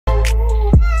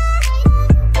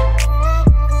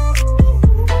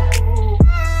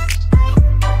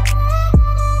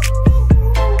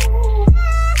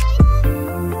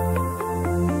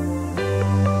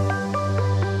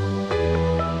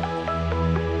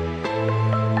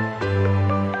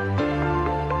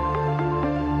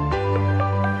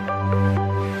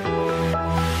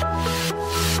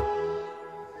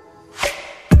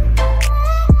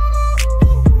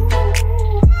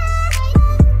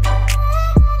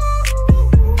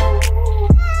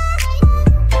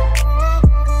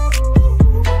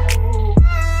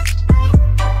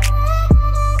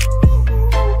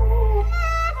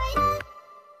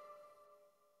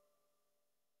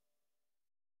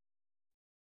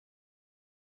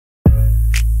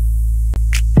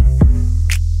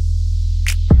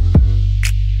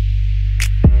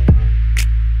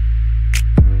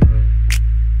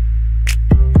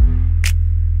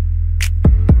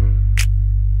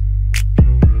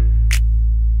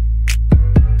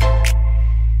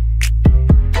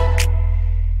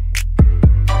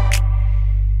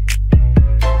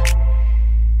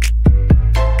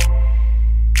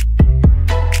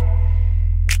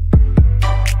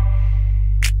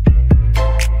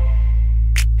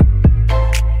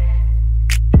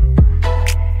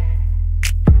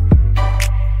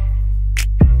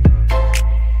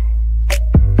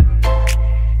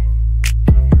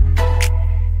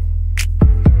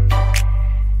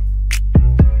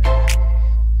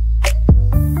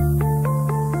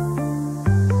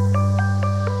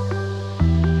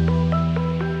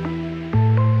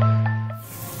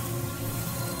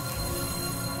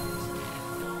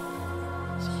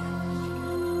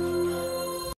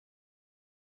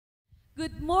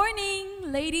Good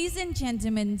morning, ladies and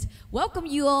gentlemen. Welcome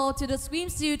you all to the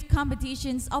swimsuit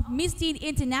competitions of Miss Teen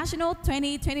International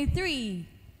 2023.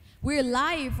 We're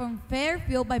live from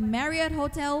Fairfield by Marriott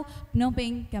Hotel, Phnom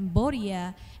Penh,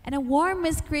 Cambodia. And a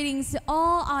warmest greetings to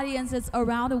all audiences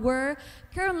around the world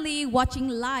currently watching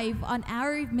live on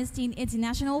our Miss Teen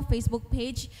International Facebook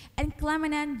page and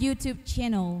Glamanand YouTube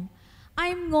channel.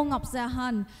 I'm Ngô Ngọc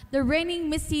Zahan, the reigning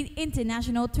Miss Teen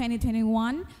International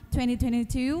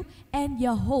 2021-2022 and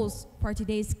your host for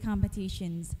today's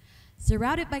competitions.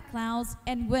 Surrounded by clouds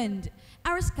and wind,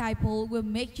 our sky pole will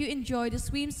make you enjoy the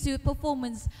swimsuit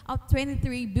performance of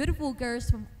 23 beautiful girls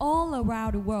from all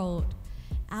around the world.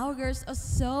 Our girls are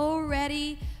so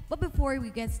ready, but before we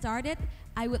get started,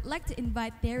 I would like to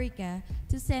invite Derika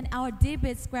to send our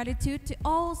deepest gratitude to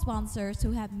all sponsors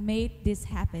who have made this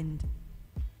happen.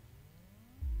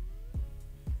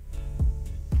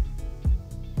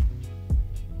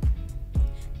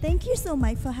 Thank you so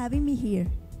much for having me here.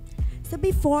 So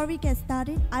before we get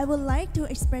started, I would like to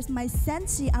express my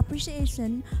sincere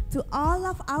appreciation to all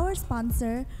of our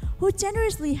sponsors who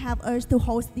generously helped us to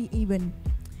host the event.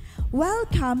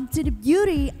 Welcome to the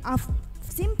beauty of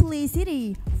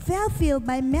simplicity, Fairfield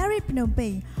by Marriott Phnom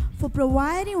Penh for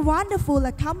providing wonderful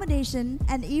accommodation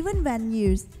and event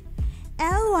venues.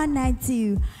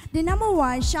 L192, the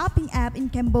 #1 shopping app in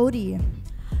Cambodia.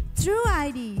 True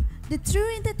ID, the true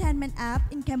entertainment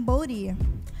app in Cambodia.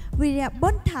 Marriott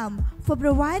Bontham for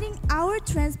providing our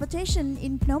transportation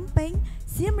in Phnom Penh,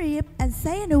 Siem Reap, and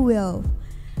Sihanoukville.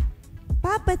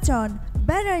 Papa John,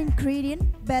 better ingredient,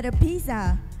 better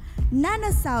pizza.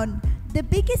 Nano Sound, the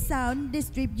biggest sound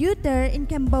distributor in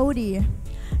Cambodia.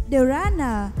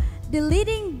 Dorana, the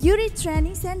leading beauty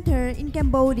training center in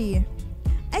Cambodia.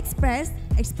 Express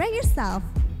yourself.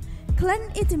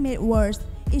 Clean Intimate Words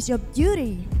is your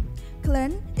beauty.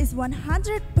 Clean is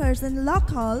 100%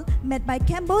 local, made by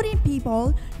Cambodian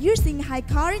people using high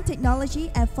current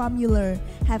technology and formula.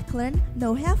 Have clean,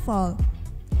 no hair fall.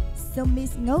 So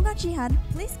Miss Ngô Ngọc Zahan,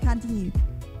 please continue.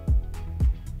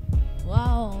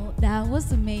 Wow, that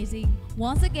was amazing.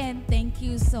 Once again, thank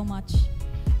you so much.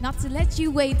 Not to let you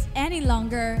wait any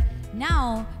longer,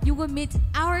 now you will meet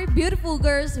our beautiful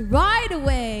girls right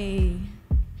away.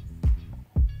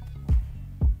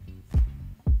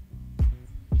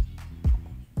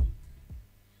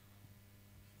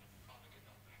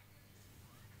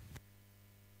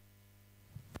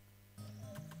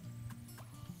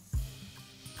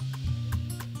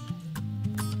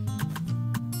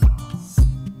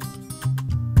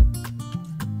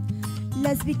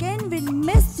 Let's begin with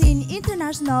Miss Teen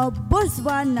International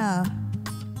Botswana.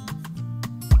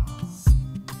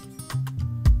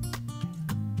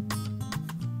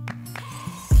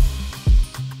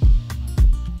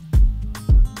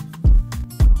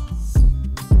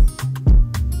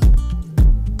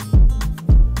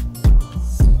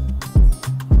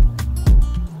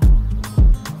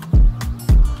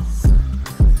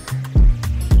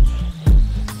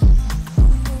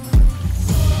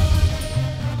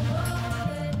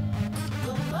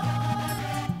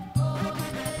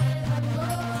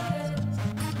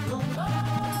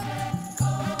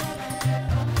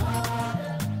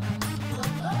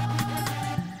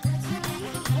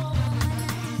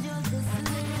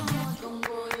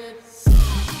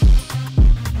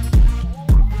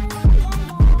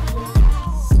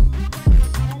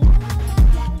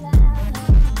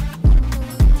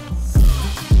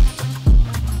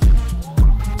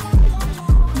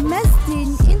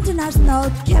 International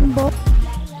Cambodia.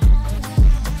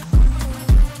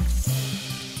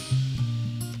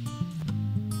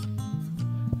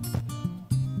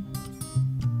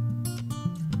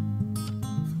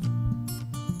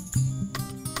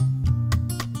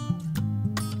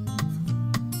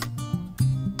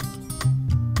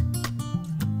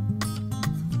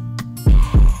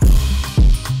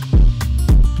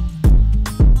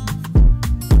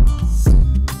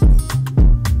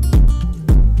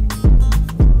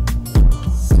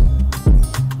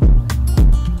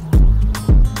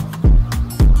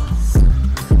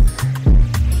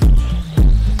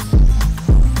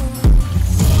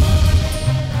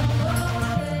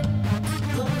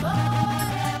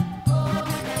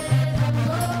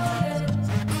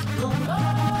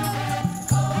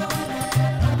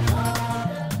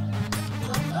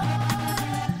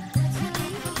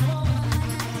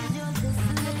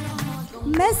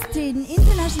 Miss Teen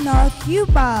International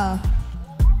Cuba.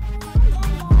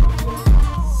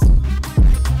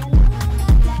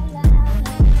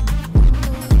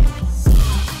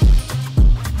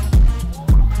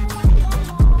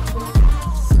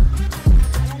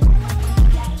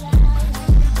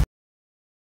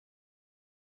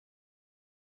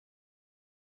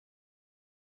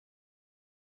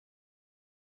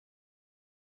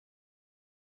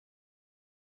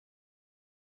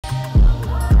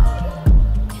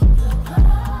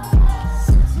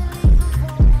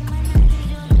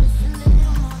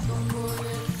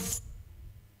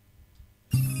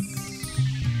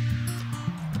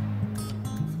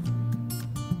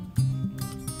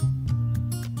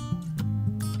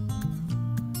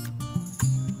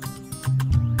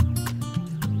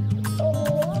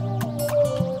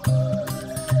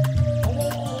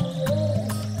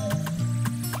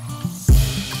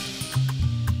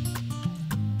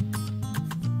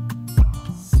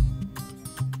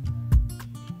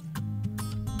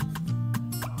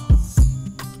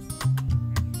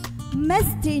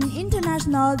 Mestin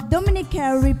International,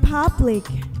 Dominican Republic.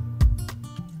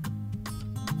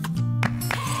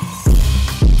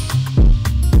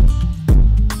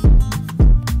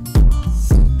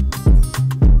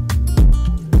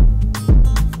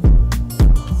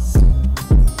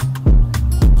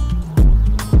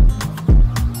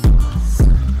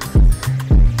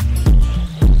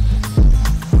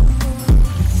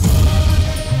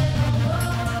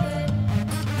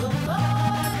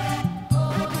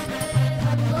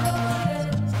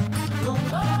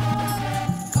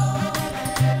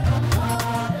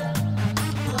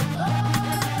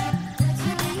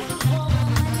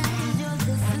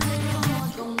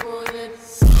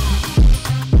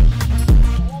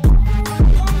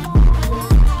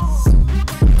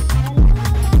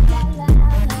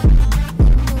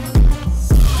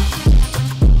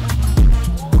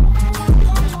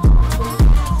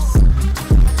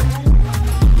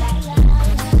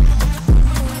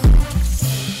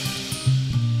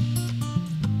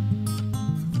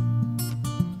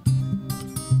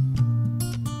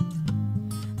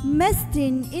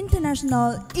 Mestin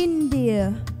International,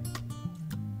 India.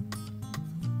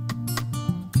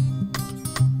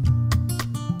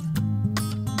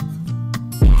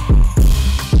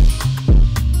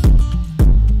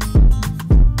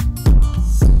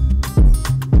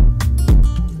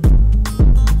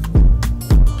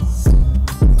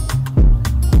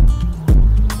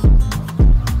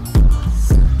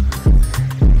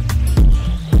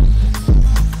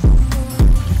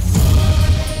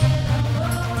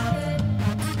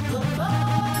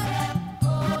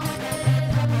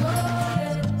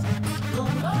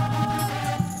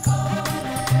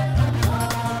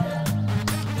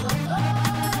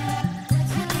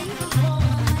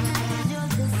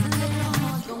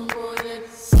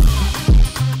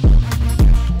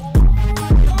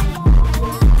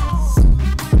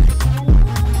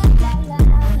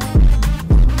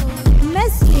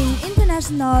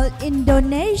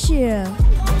 Indonesia.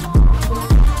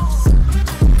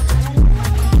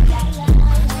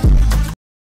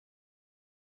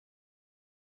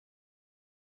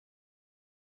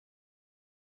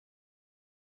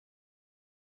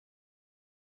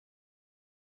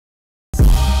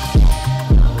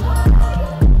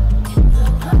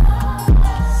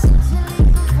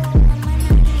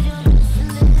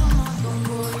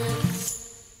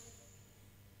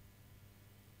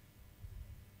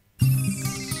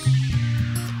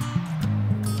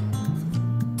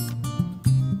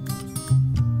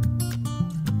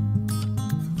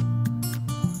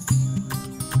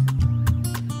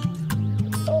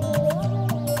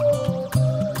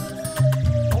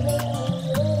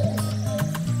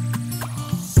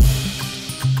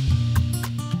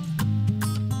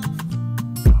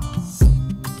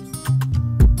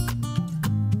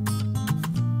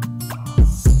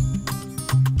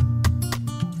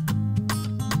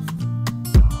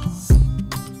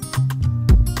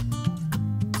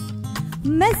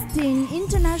 Mestin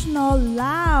International,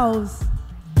 Laos.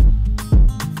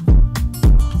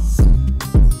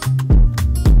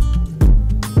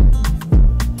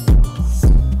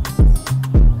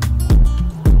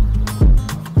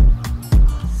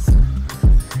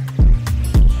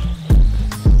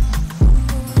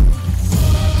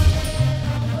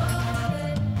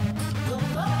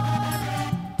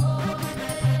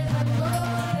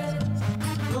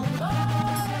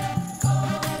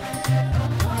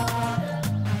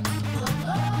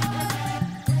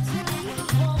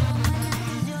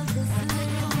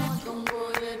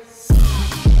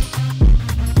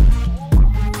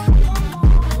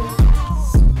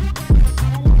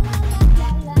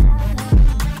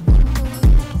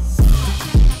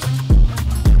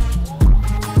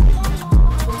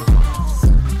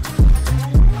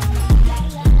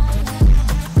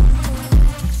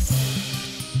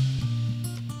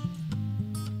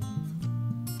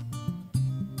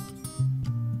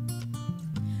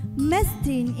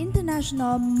 Mestin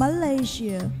International,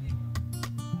 Malaysia.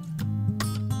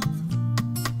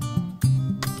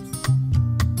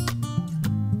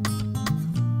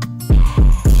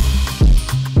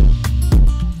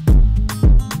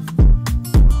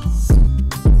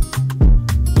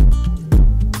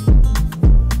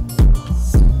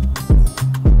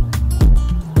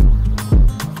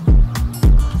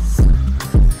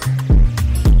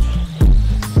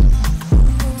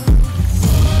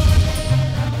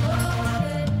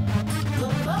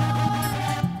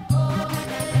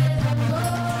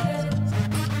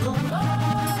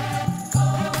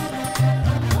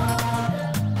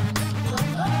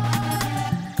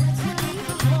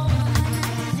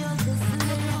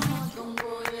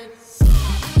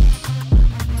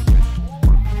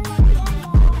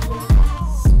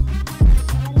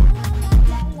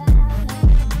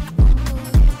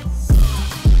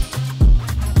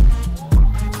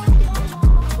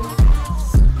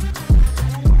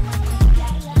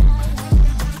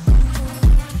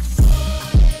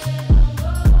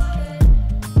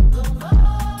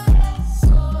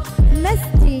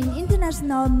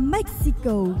 International,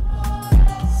 Mexico.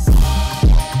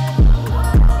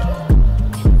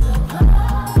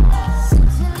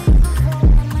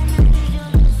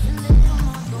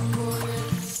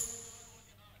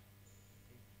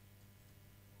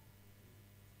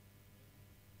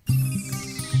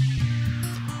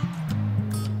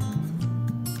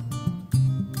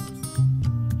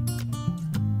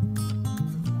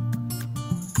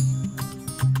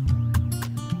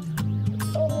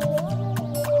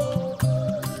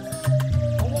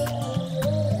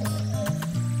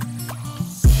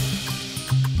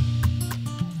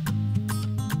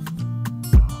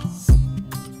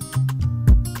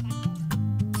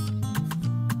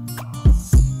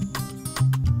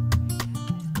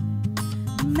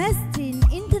 Mestin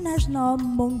International,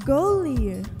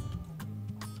 Mongolia.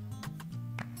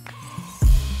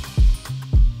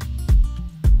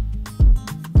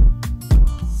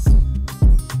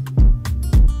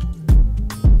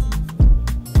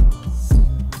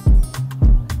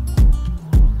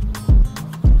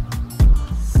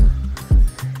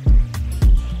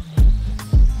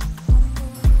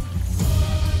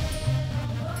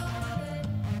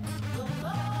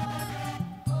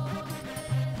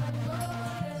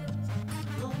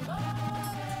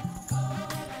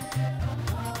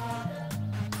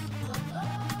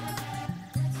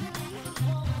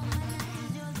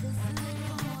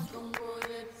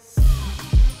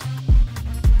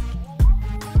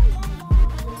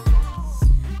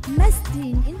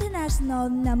 Mestin International,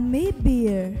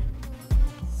 Namibia.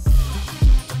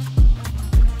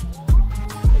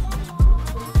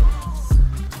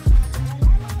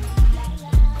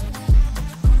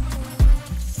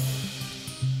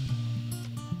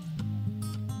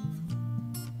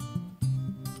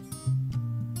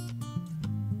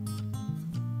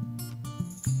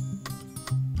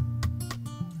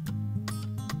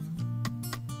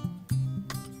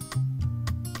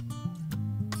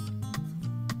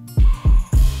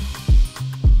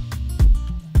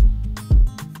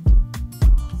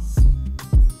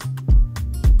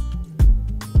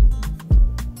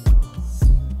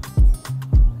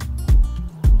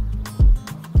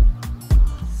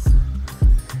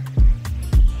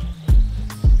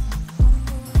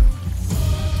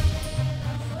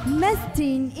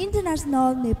 Mestin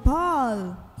International,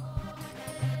 Nepal.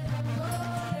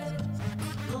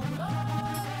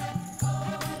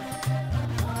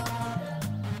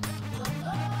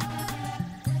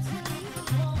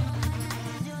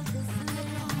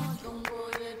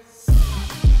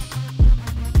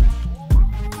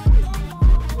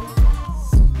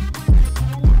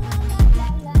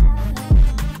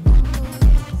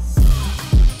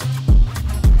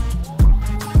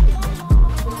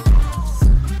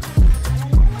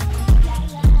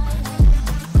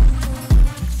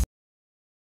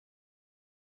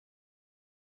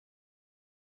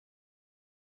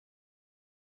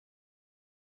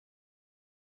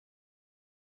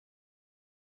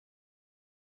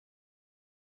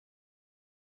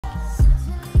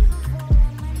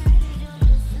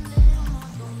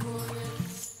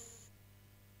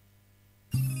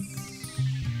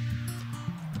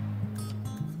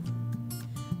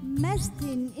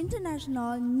 Mestin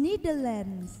International,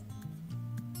 Netherlands.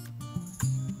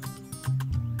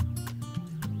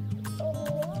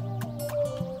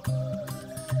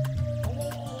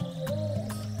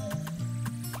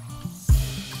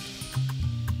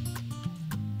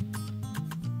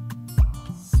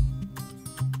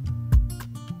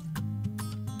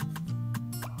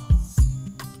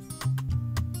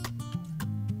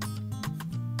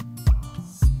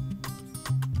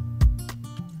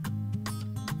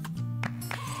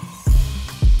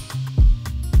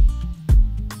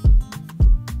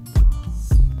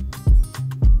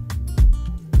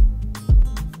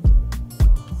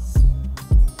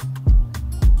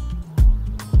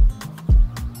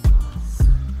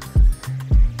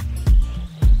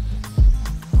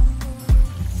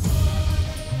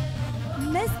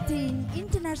 Mestin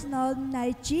International,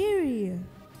 Nigeria.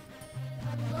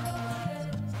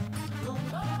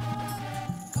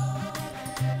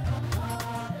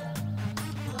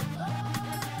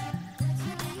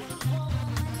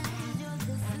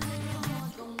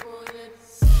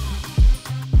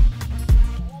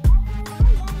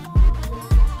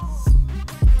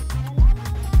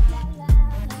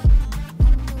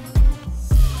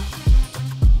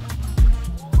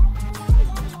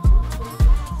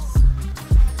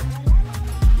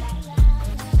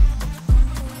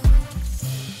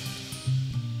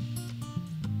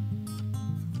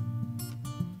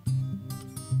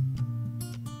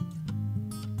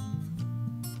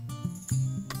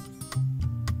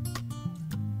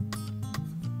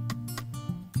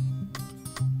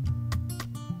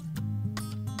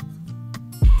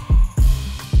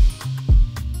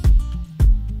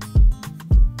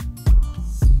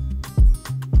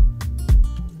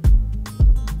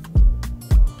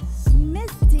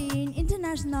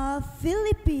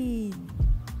 Philippines.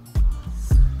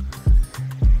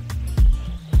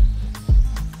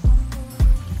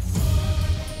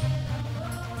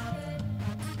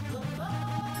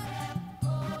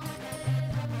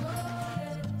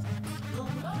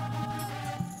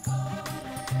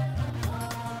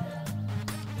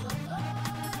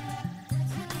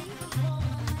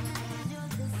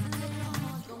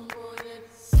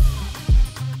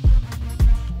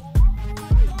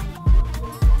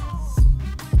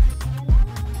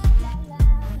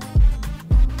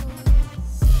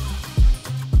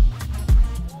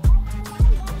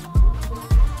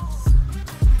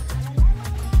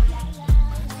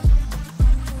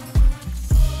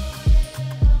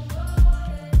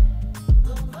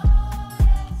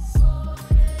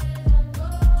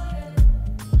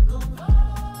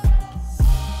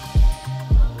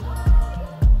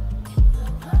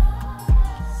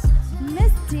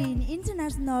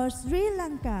 International Sri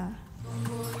Lanka.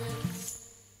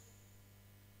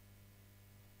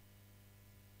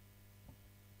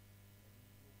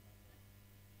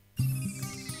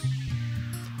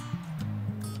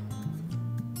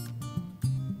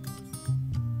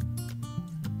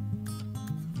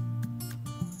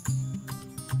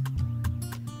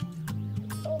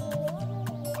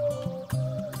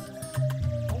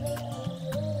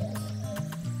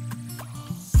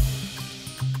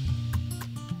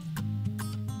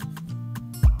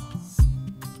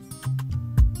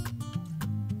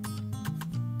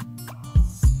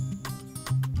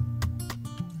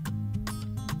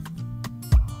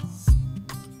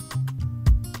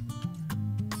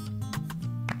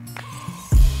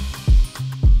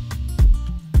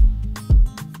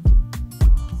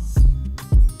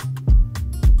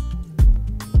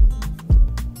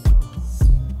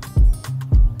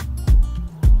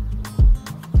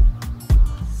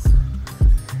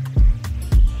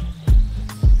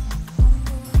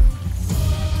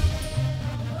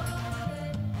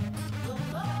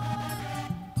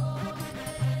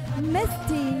 Miss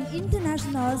Teen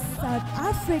International South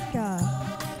Africa.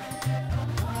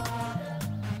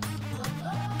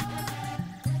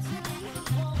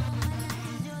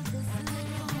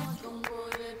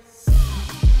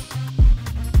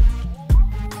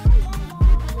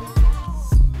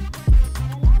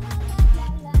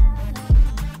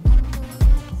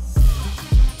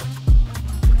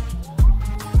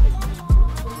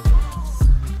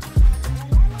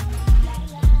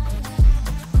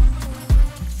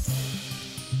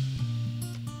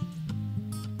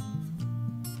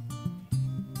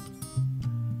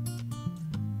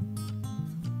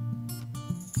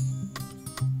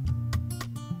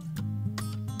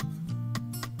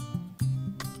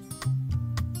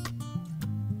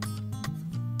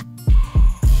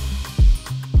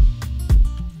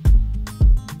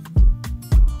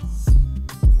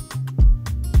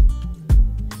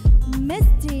 Miss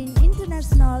Teen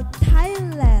International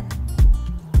Thailand.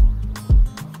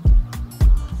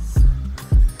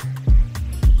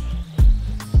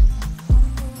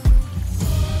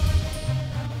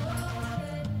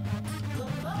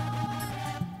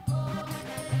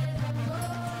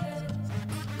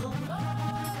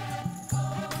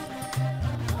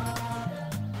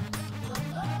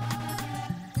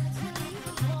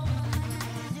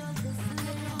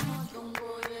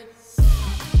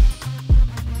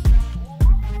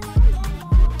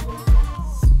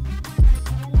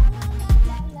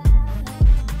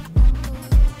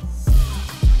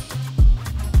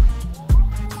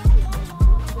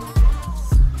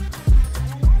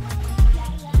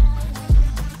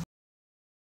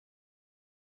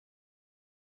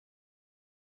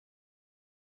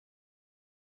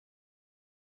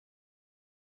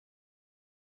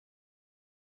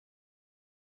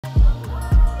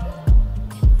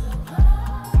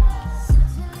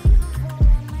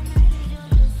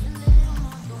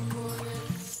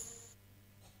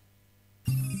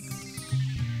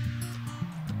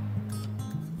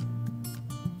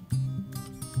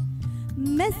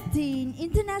 Miss Teen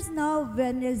International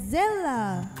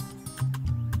Venezuela.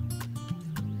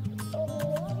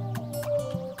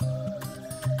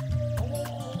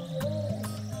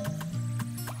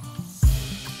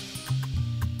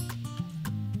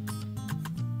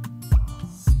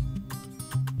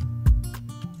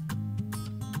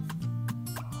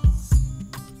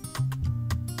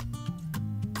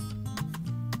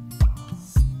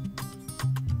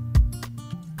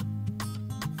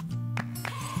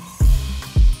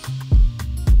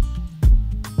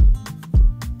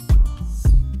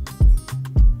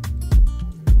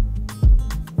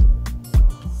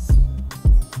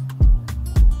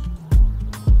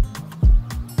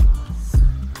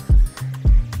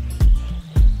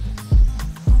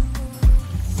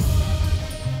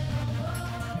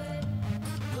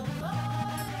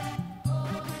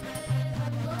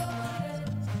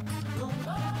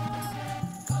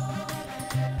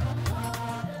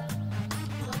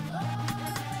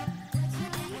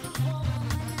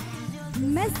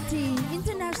 Miss Teen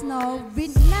International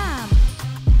Vietnam.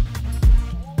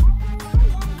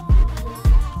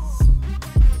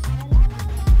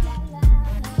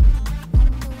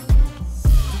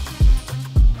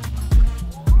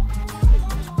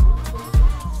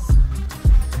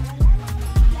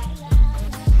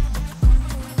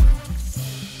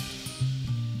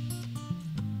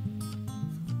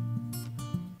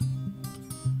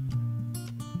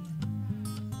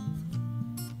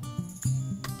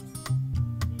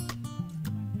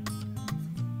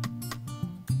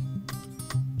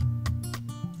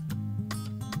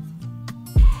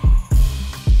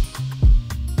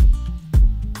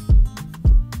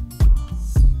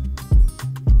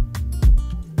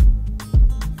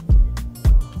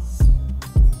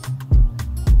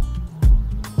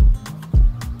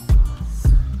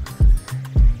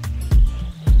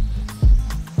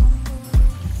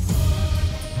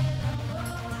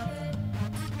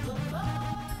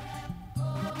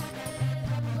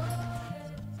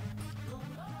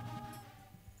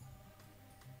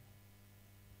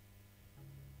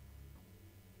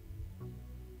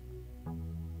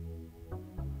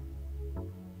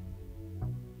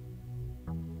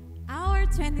 Our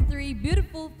 23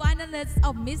 beautiful finalists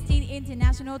of Miss Teen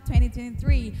International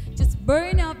 2023 just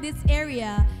burn up this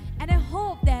area, and I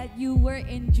hope that you were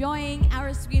enjoying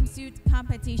our swimsuit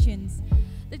competitions.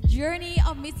 The journey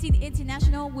of Miss Teen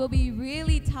International will be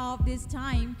really tough this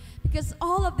time because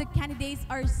all of the candidates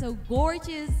are so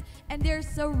gorgeous and they're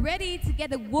so ready to get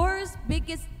the world's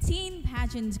biggest teen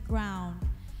pageant crown.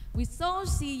 We shall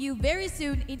see you very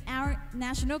soon in our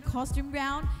national costume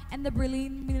round and the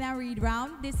preliminary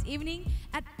round this evening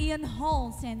at Ian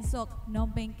Hall, Sen Sok,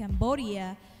 Phnom Penh,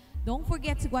 Cambodia. Don't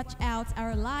forget to watch out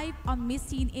our live on Miss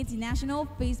Teen International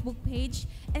Facebook page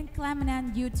and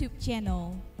Glamanand YouTube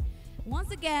channel.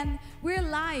 Once again, we're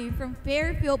live from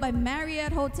Fairfield by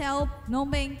Marriott Hotel,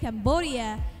 Phnom Penh,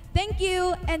 Cambodia. Thank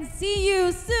you and see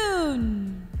you soon!